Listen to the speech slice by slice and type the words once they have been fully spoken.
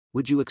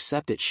Would you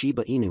accept it?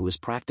 Shiba Inu is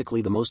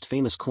practically the most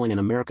famous coin in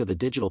America. The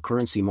digital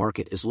currency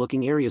market is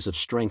looking areas of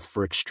strength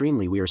for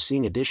extremely. We are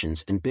seeing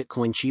additions in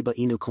Bitcoin, Shiba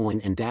Inu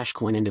coin and Dash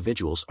coin.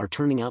 Individuals are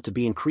turning out to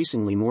be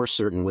increasingly more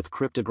certain with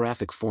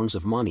cryptographic forms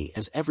of money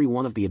as every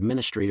one of the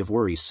administrative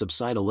worries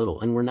subside a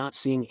little, and we're not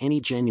seeing any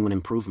genuine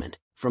improvement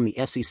from the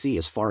SEC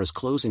as far as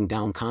closing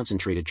down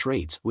concentrated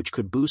trades, which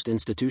could boost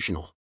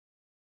institutional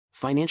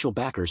financial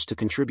backers to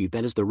contribute.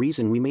 That is the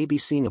reason we may be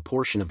seeing a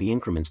portion of the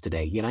increments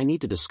today. Yet I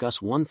need to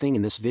discuss one thing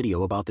in this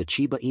video about the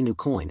Shiba Inu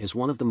coin is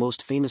one of the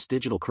most famous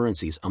digital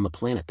currencies on the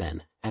planet.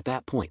 Then, at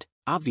that point,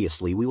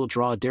 obviously we will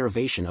draw a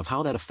derivation of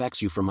how that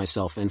affects you for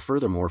myself and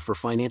furthermore for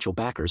financial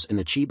backers in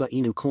the Shiba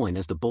Inu coin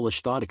as the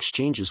bullish thought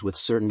exchanges with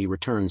certainty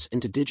returns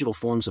into digital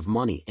forms of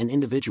money and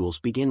individuals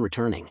begin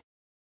returning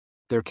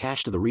their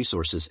cash to the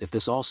resources. If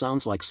this all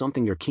sounds like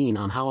something you're keen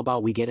on, how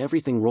about we get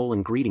everything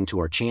rolling? Greeting to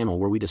our channel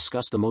where we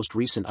discuss the most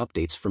recent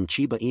updates from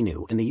Shiba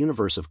Inu and the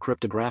universe of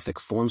cryptographic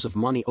forms of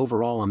money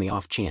overall. On the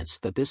off chance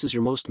that this is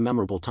your most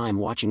memorable time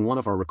watching one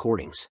of our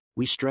recordings,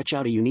 we stretch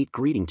out a unique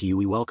greeting to you.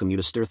 We welcome you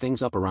to stir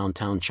things up around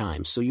town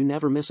chimes so you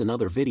never miss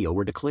another video.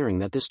 We're declaring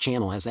that this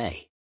channel has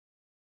a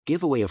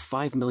giveaway of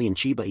 5 million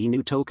Shiba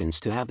Inu tokens.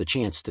 To have the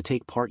chance to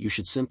take part, you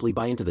should simply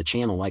buy into the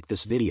channel, like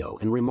this video,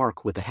 and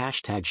remark with the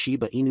hashtag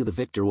Shiba Inu. The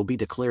victor will be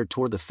declared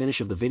toward the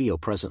finish of the video.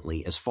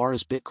 Presently, as far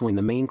as Bitcoin,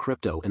 the main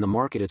crypto in the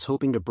market, it's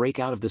hoping to break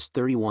out of this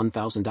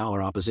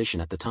 $31,000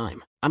 opposition at the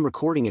time I'm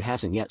recording. It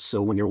hasn't yet,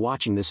 so when you're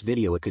watching this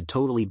video it could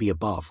totally be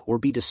above or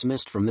be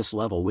dismissed from this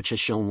level, which has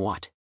shown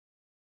what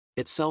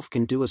itself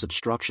can do as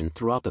obstruction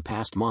throughout the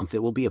past month.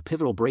 It will be a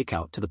pivotal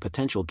breakout to the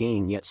potential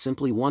gain, yet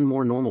simply one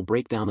more normal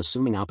breakdown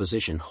assuming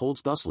opposition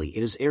holds. Thusly,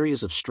 it is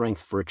areas of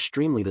strength for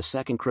extremely the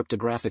second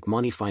cryptographic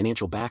money.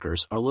 Financial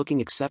backers are looking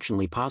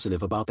exceptionally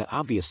positive about that.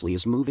 Obviously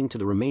is moving to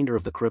the remainder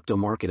of the crypto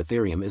market.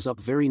 Ethereum is up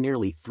very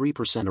nearly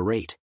 3%, a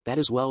rate that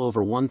is well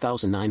over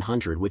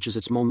 1,900, which is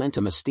its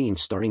momentum esteemed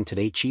starting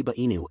today. Shiba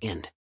Inu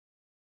and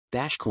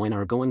Dash coin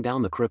are going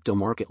down the crypto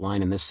market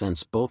line. In this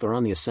sense, both are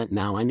on the ascent.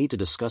 Now I need to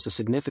discuss a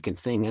significant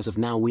thing. As of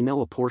now, we know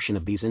a portion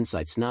of these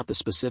insights, not the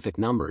specific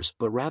numbers,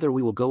 but rather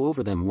we will go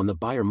over them when the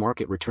buyer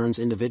market returns.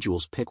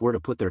 Individuals pick where to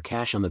put their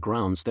cash on the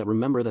grounds that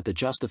remember that the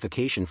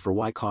justification for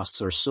why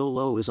costs are so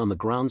low is on the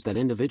grounds that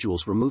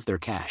individuals remove their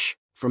cash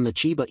from the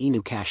Shiba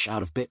Inu, cash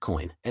out of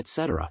Bitcoin,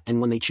 etc.,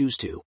 and when they choose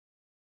to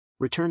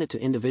return it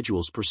to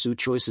individuals, pursue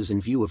choices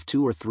in view of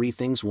 2 or 3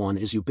 things. One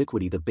is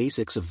ubiquity, the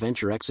basics of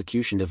venture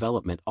execution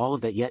development, all of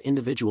that. Yet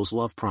individuals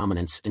love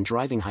prominence and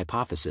driving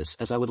hypothesis,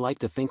 as I would like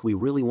to think we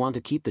really want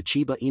to keep the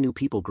Shiba Inu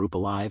people group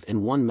alive,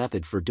 and one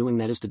method for doing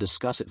that is to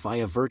discuss it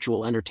via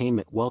virtual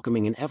entertainment,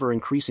 welcoming an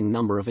ever-increasing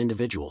number of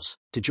individuals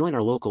to join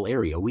our local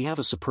area. We have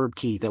a superb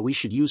key that we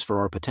should use for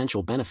our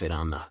potential benefit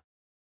on the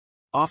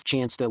off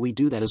chance that we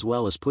do that, as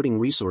well as putting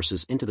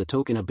resources into the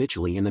token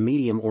habitually. In the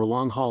medium or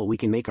long haul we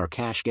can make our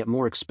cash get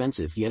more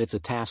expensive, yet it's a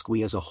task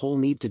we as a whole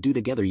need to do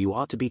together. You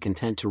ought to be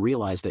content to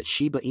realize that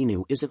Shiba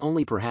Inu isn't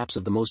only perhaps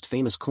of the most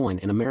famous coin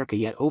in America,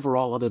 yet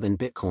overall, other than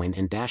Bitcoin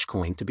and Dash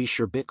coin. To be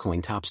sure,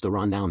 Bitcoin tops the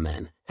rundown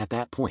then, at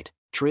that point,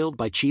 trailed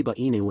by Shiba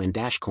Inu and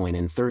Dash coin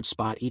in third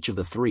spot. Each of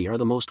the three are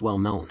the most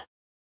well-known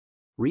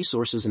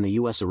resources in the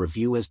US. A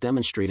review has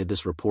demonstrated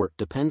this. Report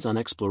depends on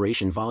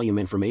exploration volume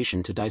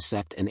information to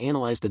dissect and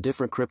analyze the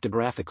different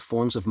cryptographic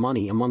forms of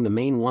money among the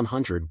main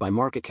 100 by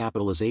market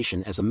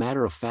capitalization. As a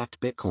matter of fact,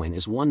 Bitcoin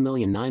is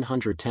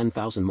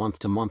 1,910,000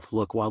 month-to-month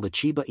look, while the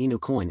Shiba Inu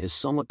coin is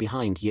somewhat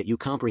behind. Yet you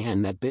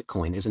comprehend that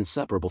Bitcoin is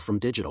inseparable from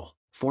digital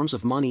forms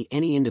of money.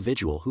 Any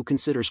individual who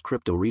considers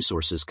crypto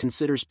resources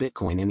considers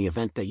Bitcoin. In the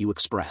event that you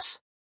express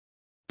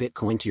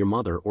Bitcoin to your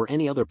mother or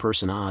any other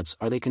person, odds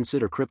are they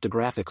consider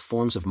cryptographic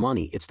forms of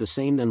money. It's the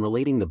same then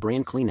relating the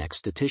brand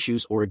Kleenex to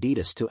tissues or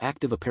Adidas to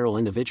active apparel.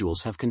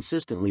 Individuals have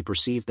consistently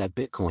perceived that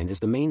Bitcoin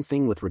is the main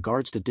thing with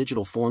regards to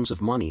digital forms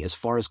of money. As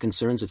far as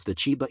concerns, it's the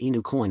Shiba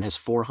Inu coin has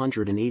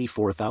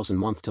 484,000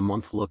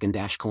 month-to-month look and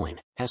Dash coin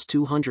has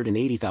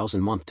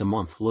 280,000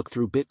 month-to-month look.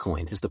 Through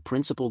Bitcoin is the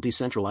principal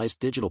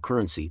decentralized digital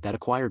currency that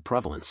acquired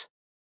prevalence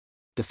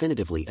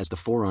definitively as the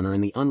forerunner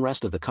in the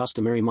unrest of the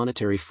customary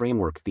monetary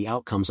framework. The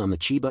outcomes on the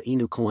Shiba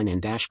Inu coin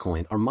and Dash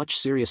coin are much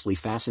seriously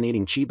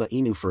fascinating. Shiba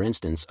Inu, for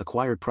instance,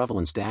 acquired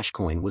prevalence. Dash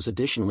coin was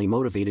additionally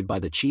motivated by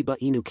the Shiba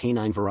Inu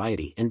canine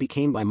variety and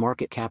became by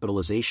market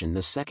capitalization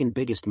the second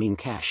biggest meme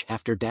cash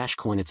after Dash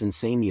coin. It's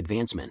insane the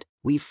advancement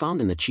we've found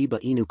in the Shiba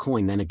Inu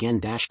coin. Then again,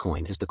 Dash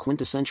coin is the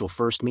quintessential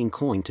first meme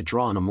coin to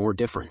draw on a more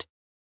different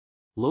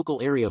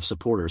local area of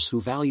supporters who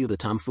value the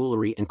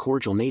tomfoolery and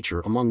cordial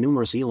nature among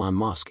numerous. Elon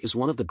Musk is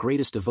one of the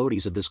greatest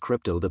devotees of this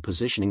crypto. The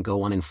positioning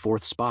go on in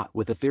fourth spot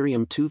with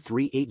Ethereum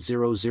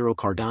 23800,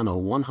 Cardano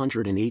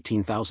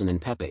 118,000,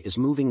 and Pepe is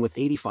moving with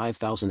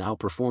 85,000,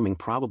 outperforming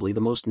probably the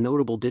most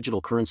notable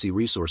digital currency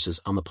resources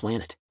on the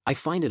planet. I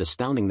find it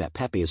astounding that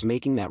Pepe is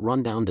making that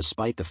rundown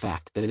despite the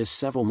fact that it is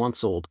several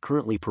months old.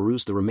 Currently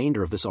peruse the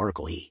remainder of this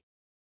article. He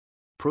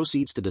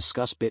proceeds to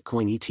discuss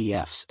Bitcoin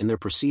ETFs and they're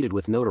preceded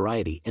with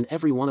notoriety and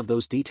every one of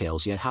those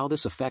details. Yet how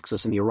this affects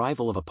us in the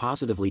arrival of a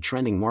positively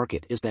trending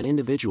market is that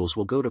individuals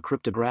will go to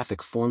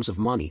cryptographic forms of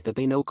money that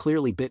they know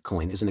clearly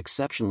Bitcoin is an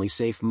exceptionally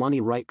safe money.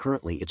 Right,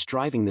 currently it's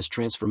driving this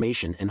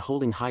transformation and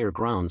holding higher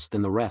grounds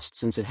than the rest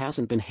since it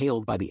hasn't been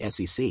hailed by the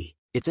SEC.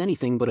 It's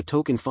anything but a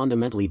token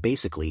fundamentally.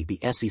 Basically the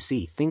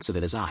SEC thinks of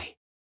it as I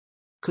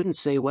couldn't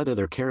say whether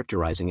they're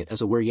characterizing it as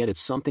a where, yet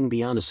it's something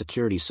beyond a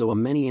security. So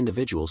many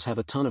individuals have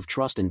a ton of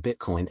trust in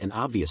Bitcoin, and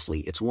obviously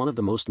it's one of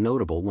the most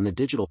notable. When the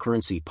digital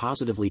currency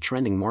positively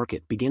trending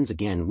market begins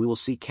again, we will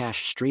see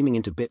cash streaming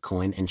into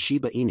Bitcoin and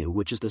Shiba Inu,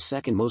 which is the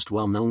second most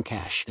well-known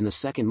cash and the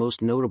second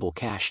most notable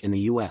cash in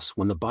the US.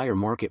 When the buyer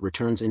market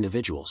returns,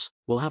 individuals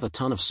will have a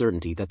ton of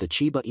certainty that the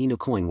Shiba Inu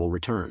coin will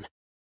return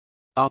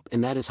up,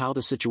 and that is how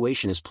the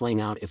situation is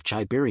playing out. If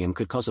Shibarium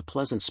could cause a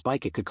pleasant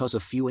spike, it could cause a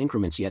few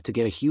increments yet to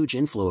get a huge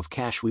inflow of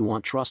cash. We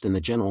want trust in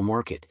the general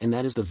market, and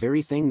that is the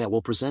very thing that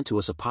will present to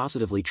us a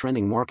positively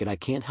trending market. I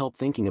can't help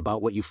thinking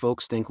about what you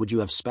folks think. Would you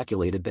have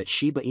speculated that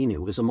Shiba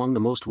Inu is among the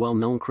most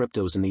well-known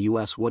cryptos in the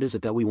US? What is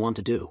it that we want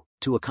to do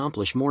to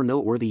accomplish more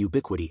noteworthy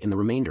ubiquity in the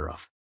remainder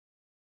of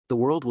the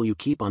world? Will you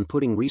keep on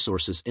putting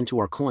resources into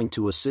our coin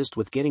to assist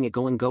with getting it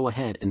going? Go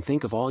ahead and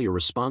think of all your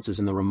responses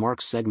in the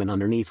remarks segment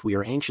underneath. We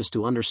are anxious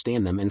to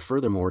understand them, and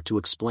furthermore to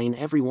explain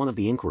every one of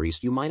the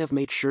inquiries you might have.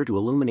 Make sure to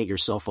illuminate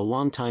yourself a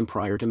long time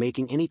prior to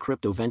making any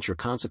crypto venture,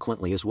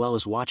 consequently, as well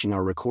as watching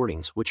our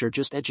recordings, which are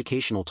just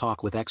educational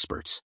talk with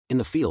experts in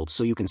the field,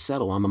 so you can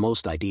settle on the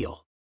most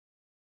ideal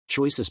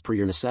choices per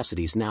your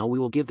necessities. Now we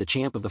will give the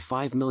champ of the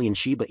 5 million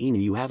Shiba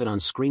Inu. You have it on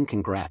screen.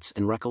 Congrats,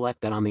 and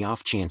recollect that on the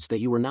off chance that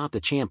you were not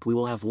the champ, we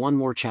will have one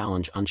more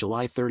challenge on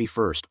July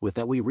 31st. With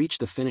that, we reach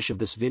the finish of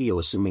this video.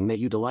 Assuming that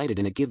you delighted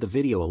in it, give the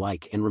video a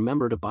like and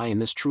remember to buy in.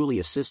 This truly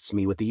assists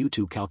me with the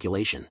YouTube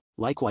calculation.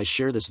 Likewise,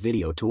 share this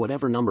video to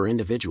whatever number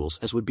individuals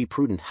as would be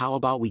prudent. How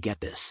about we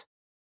get this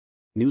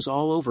news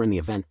all over? In the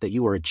event that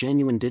you are a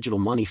genuine digital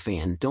money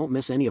fan, don't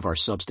miss any of our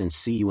substance.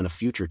 See you in a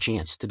future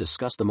chance to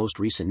discuss the most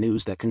recent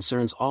news that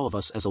concerns all of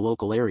us as a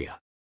local area